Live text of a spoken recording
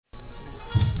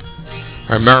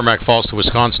All right, Merrimack falls to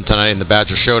Wisconsin tonight in the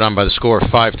Badger Showdown by the score of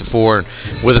 5-4. And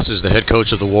with us is the head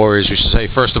coach of the Warriors. We should say,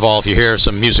 first of all, if you hear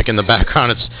some music in the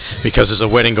background, it's because there's a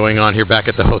wedding going on here back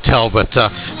at the hotel. But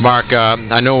Mark,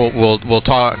 I know we'll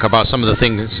talk about some of the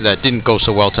things that didn't go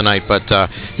so well tonight, but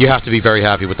you have to be very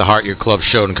happy with the heart your club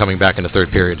showed in coming back in the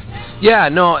third period. Yeah,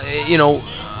 no,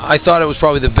 I thought it was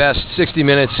probably the best 60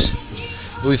 minutes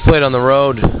we've played on the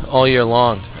road all year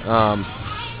long.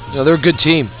 They're a good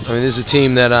team. I mean, this is a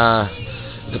team that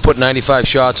they put 95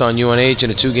 shots on UNH in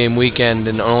a two-game weekend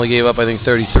and only gave up, I think,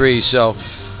 33. So,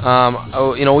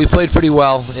 we played pretty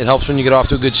well. It helps when you get off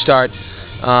to a good start. If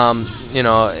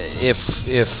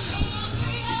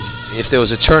there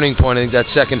was a turning point, I think that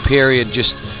second period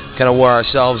just kind of wore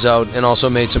ourselves out and also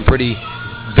made some pretty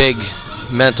big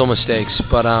mental mistakes.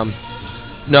 But,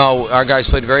 no, our guys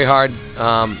played very hard.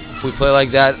 If we play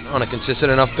like that on a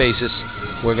consistent enough basis,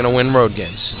 we're going to win road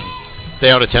games. They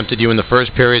out-attempted you in the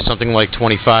first period, something like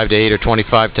 25-8 or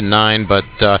 25-9, but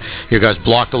your guys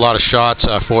blocked a lot of shots,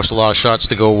 forced a lot of shots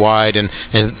to go wide, and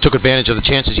took advantage of the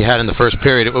chances you had in the first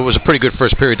period. It was a pretty good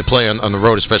first period to play on the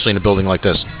road, especially in a building like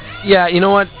this. Yeah, you know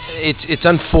what? It's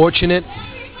unfortunate,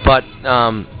 but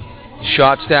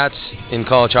shot stats in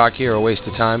college hockey are a waste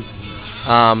of time.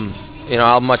 I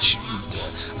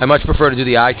much prefer to do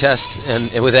the eye test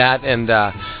and with that, and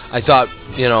I thought,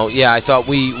 I thought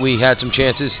we had some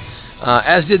chances.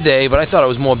 As did they, but I thought it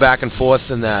was more back and forth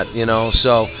than that,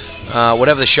 So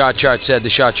whatever the shot chart said, the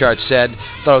shot chart said. I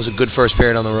thought it was a good first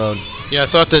period on the road. Yeah,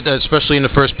 I thought that especially in the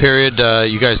first period,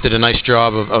 you guys did a nice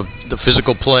job of the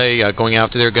physical play, going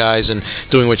after their guys and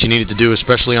doing what you needed to do,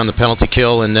 especially on the penalty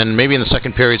kill. And then maybe in the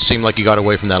second period, it seemed like you got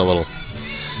away from that a little.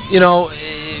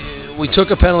 We took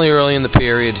a penalty early in the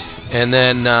period, and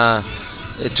then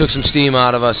it took some steam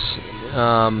out of us.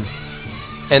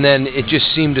 And then it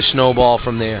just seemed to snowball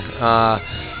from there.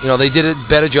 They did a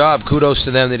better job. Kudos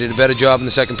to them. They did a better job in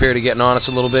the second period of getting on us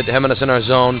a little bit, hemming us in our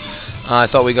zone. I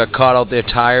thought we got caught out there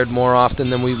tired more often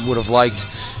than we would have liked.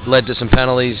 Led to some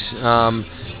penalties.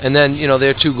 And then,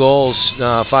 their two goals,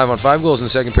 5-on-5 goals in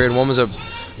the second period. One was a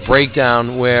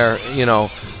breakdown where,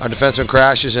 our defenseman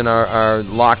crashes and our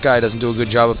lock guy doesn't do a good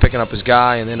job of picking up his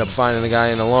guy and end up finding the guy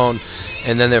in alone.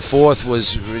 And then their fourth was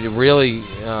really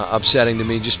upsetting to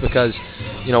me just because,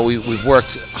 we've worked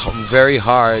very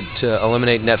hard to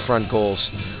eliminate net front goals.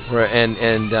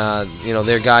 And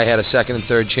their guy had a second and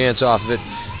third chance off of it.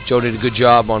 Joe did a good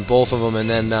job on both of them and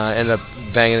then ended up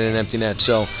banging in an empty net.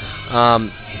 So,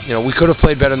 we could have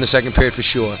played better in the second period for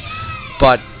sure.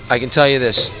 But I can tell you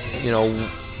this,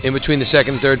 in between the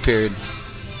second and third period,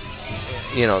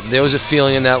 there was a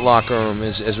feeling in that locker room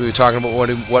as we were talking about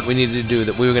what we needed to do,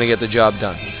 that we were going to get the job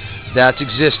done. That's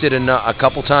existed a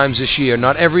couple times this year,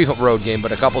 not every road game,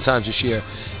 but a couple times this year.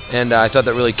 And I thought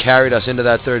that really carried us into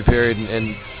that third period.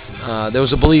 And there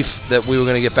was a belief that we were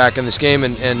going to get back in this game,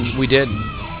 and we did.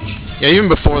 Yeah, even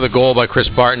before the goal by Chris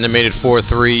Barton that made it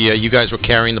 4-3, you guys were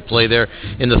carrying the play there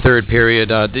in the third period.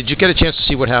 Did you get a chance to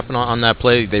see what happened on that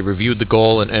play? They reviewed the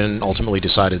goal and ultimately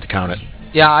decided to count it.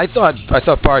 Yeah, I thought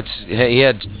Bart's he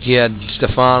had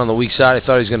Stefan on the weak side. I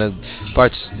thought he's got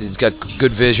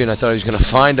good vision. I thought he was going to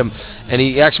find him, and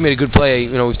he actually made a good play.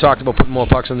 We've talked about putting more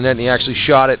pucks on the net, and he actually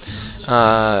shot it.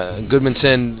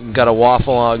 Goodmanson got a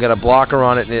waffle, got a blocker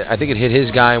on it. I think it hit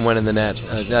his guy and went in the net.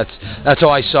 That's how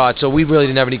I saw it. So we really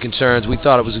didn't have any concerns. We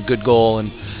thought it was a good goal, and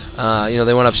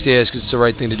they went upstairs because it's the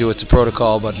right thing to do. It's a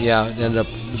protocol, but yeah, it ended up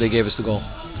they gave us the goal.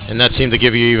 And that seemed to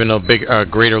give you even a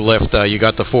greater lift. You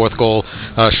got the fourth goal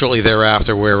shortly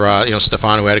thereafter, where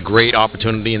Stefano had a great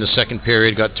opportunity in the second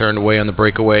period, got turned away on the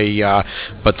breakaway,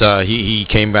 but he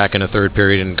came back in the third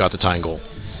period and got the tying goal.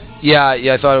 Yeah,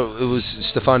 I thought it was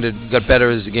Stefano got better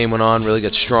as the game went on, really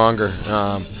got stronger,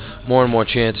 more and more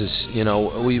chances.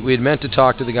 We had meant to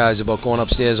talk to the guys about going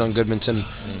upstairs on Goodmanson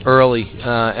early,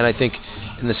 and I think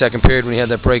in the second period when he had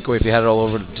that breakaway, if he had it all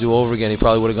over to do over again, he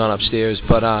probably would have gone upstairs,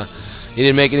 but. He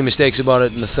didn't make any mistakes about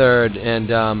it in the third, and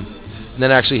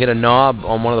then actually hit a knob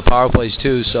on one of the power plays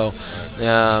too. So,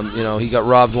 he got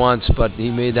robbed once, but he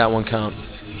made that one count.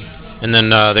 And then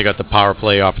they got the power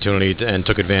play opportunity and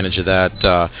took advantage of that.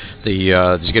 Did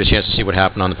you get a chance to see what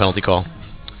happened on the penalty call?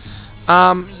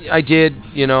 I did.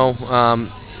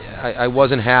 I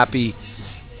wasn't happy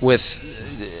with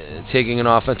taking an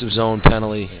offensive zone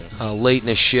penalty late in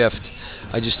a shift.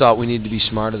 I just thought we needed to be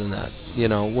smarter than that.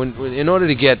 When in order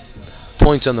to get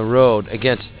points on the road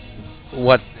against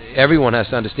what everyone has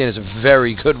to understand is a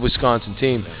very good Wisconsin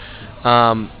team.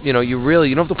 You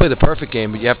don't have to play the perfect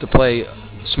game, but you have to play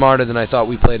smarter than I thought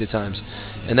we played at times.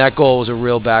 And that goal was a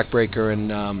real backbreaker,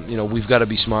 and we've got to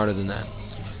be smarter than that.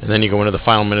 and then you go into the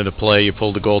final minute of play, you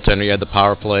pulled the goaltender, you had the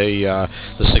power play, the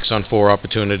 6-on-4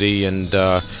 opportunity, and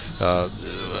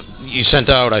you sent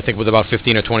out, I think with about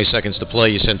 15 or 20 seconds to play,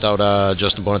 you sent out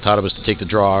Justin Bonatadabas to take the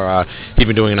draw. He'd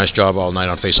been doing a nice job all night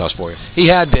on faceoffs for you. He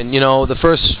had been. The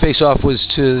first faceoff was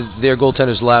to their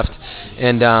goaltender's left,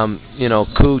 and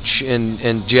Cooch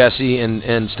and Jesse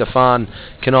and Stefan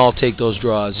can all take those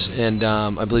draws, and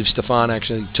I believe Stefan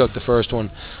actually took the first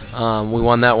one. We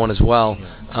won that one as well.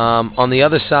 On the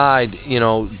other side,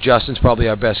 Justin's probably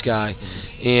our best guy,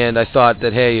 and I thought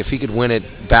that, hey, if he could win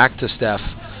it back to Steph,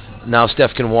 now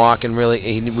Steph can walk, and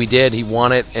really, we did. He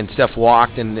won it, and Steph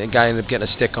walked, and the guy ended up getting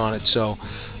a stick on it. So,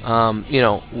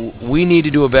 we need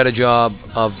to do a better job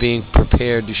of being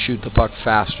prepared to shoot the puck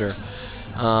faster.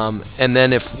 And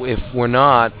then if we're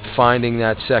not, finding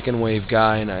that second wave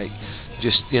guy, and I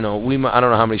don't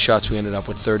know how many shots we ended up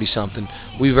with, 30-something.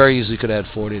 We very easily could have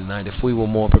had 40 tonight if we were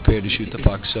more prepared to shoot the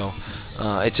puck. So,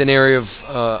 it's an area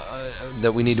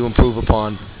that we need to improve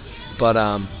upon. But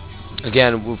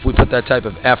again, if we put that type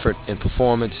of effort and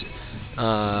performance,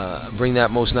 bring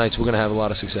that most nights, we're going to have a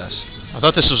lot of success. I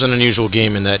thought this was an unusual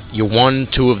game in that you won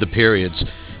 2 of the periods,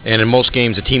 and in most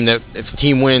games, if the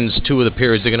team wins 2 of the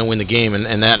periods, they're going to win the game,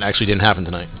 and that actually didn't happen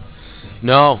tonight.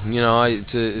 No,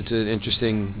 it's an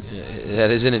interesting.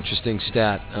 That is an interesting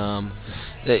stat.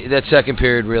 That second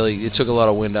period really, it took a lot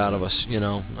of wind out of us,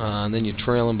 and then you're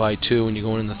trailing by 2 and you're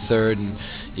going in the third, and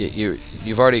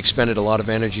you've already expended a lot of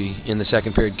energy in the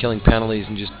second period, killing penalties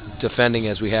and just defending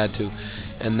as we had to,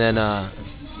 and then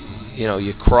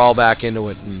you crawl back into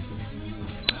it, and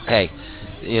hey,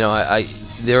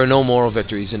 there are no moral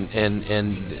victories, and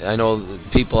I know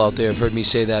people out there have heard me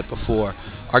say that before.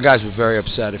 Our guys were very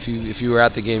upset. If you were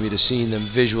at the game, you'd have seen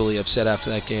them visually upset after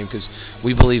that game because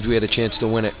we believed we had a chance to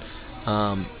win it.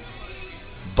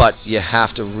 But you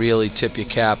have to really tip your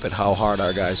cap at how hard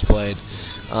our guys played.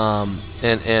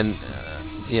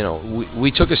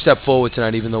 We took a step forward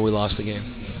tonight even though we lost the game.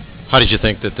 How did you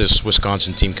think that this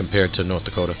Wisconsin team compared to North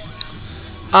Dakota?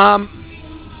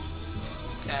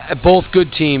 Both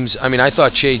good teams. I mean, I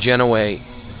thought Shea Genoway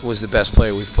was the best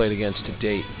player we've played against to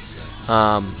date.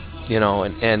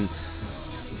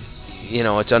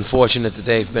 It's unfortunate that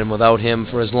they've been without him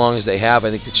for as long as they have.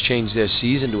 I think it's changed their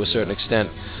season to a certain extent.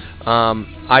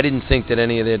 I didn't think that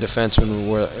any of their defensemen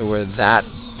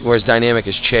were as dynamic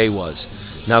as Che was.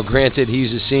 Now, granted,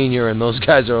 he's a senior and those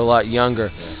guys are a lot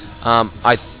younger.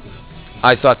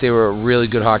 I thought they were a really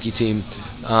good hockey team,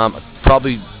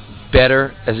 probably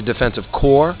better as a defensive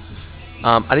core.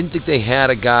 I didn't think they had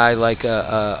a guy like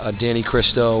a Danny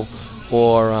Cristo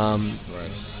or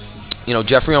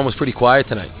Jeffrey was pretty quiet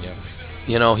tonight. Yeah.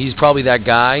 He's probably that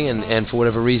guy, and for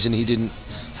whatever reason he didn't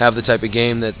have the type of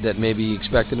game that maybe he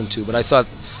expected him to. But I thought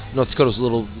North Dakota was a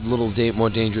little more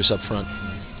dangerous up front.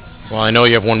 Well, I know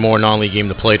you have one more non-league game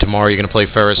to play tomorrow. You're going to play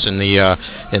Ferris in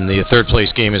the third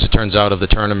place game, as it turns out, of the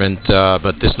tournament.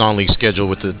 But this non-league schedule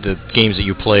with the games that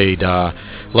you played, I'd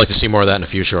like to see more of that in the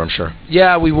future, I'm sure.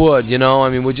 Yeah, we would.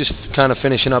 We're just kind of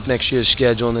finishing up next year's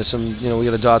schedule, and there's some, we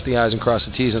got to dot the I's and cross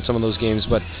the T's on some of those games.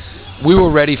 But we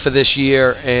were ready for this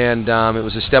year, and it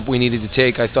was a step we needed to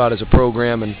take, I thought, as a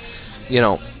program, and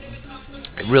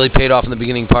it really paid off in the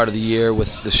beginning part of the year with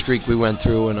the streak we went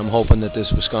through, and I'm hoping that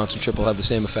this Wisconsin trip will have the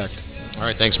same effect. All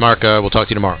right, thanks, Mark. We'll talk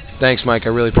to you tomorrow. Thanks, Mike. I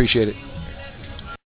really appreciate it.